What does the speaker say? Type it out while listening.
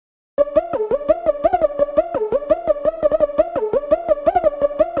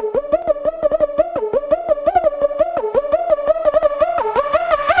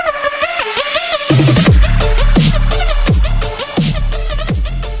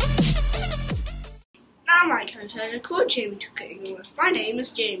my koutou called Jamie Toko Ingoa. My name is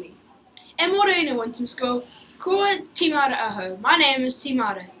Jamie. E morena, Winton School. Ko Timara aho. My name is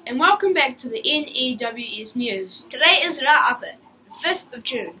Timara, and welcome back to the N.E.W.S news. Today is Raapa, the 5th of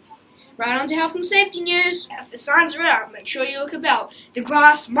June. Right on to health and safety news. If the signs are out, make sure you look about. The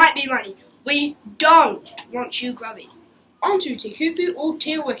grass might be muddy. We don't want you grubby. On to te Kupu or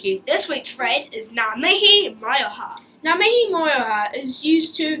te Wiki. This week's phrase is Ngā mihi, maioha. Now, mihi maioha is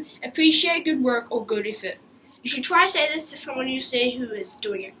used to appreciate good work or good effort. You should try to say this to someone you see who is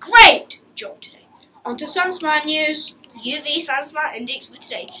doing a great job today. On to Sunsmart news. The Uv Sunsmart Index for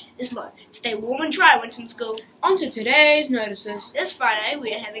today is low. Stay warm and dry, Winton School. On to today's notices. This Friday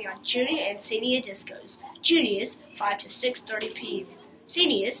we are having our junior and senior discos. Juniors 5 to 6:30 p.m.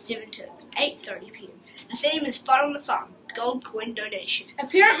 Seniors 7 to 8:30 p.m. The theme is fun on the farm. Gold coin donation. A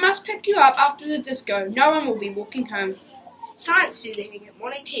parent must pick you up after the disco. No one will be walking home. Science fair meeting at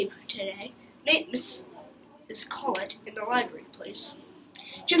morning tea today. Meet Mrs Collett in the library, please.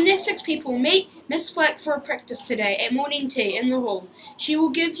 Gymnastics people, meet Mrs Flack for a practice today at morning tea in the hall. She will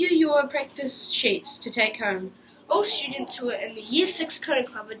give you your practice sheets to take home. All students who are in the Year 6 Coding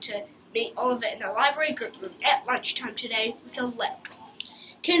Club are to meet Oliver in the library group room at lunchtime today with a laptop.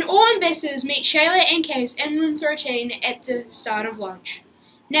 Can all ambassadors meet Shayla and Case in room 13 at the start of lunch?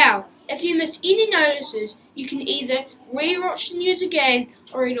 Now, if you missed any notices, you can either re-watch the news again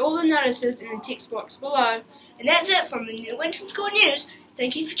or read all the notices in the text box below. And that's it from the new Winton School News.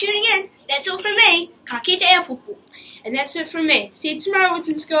 Thank you for tuning in. That's all from me. Ka kite a pupu. And that's it from me. See you tomorrow,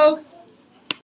 Winton School.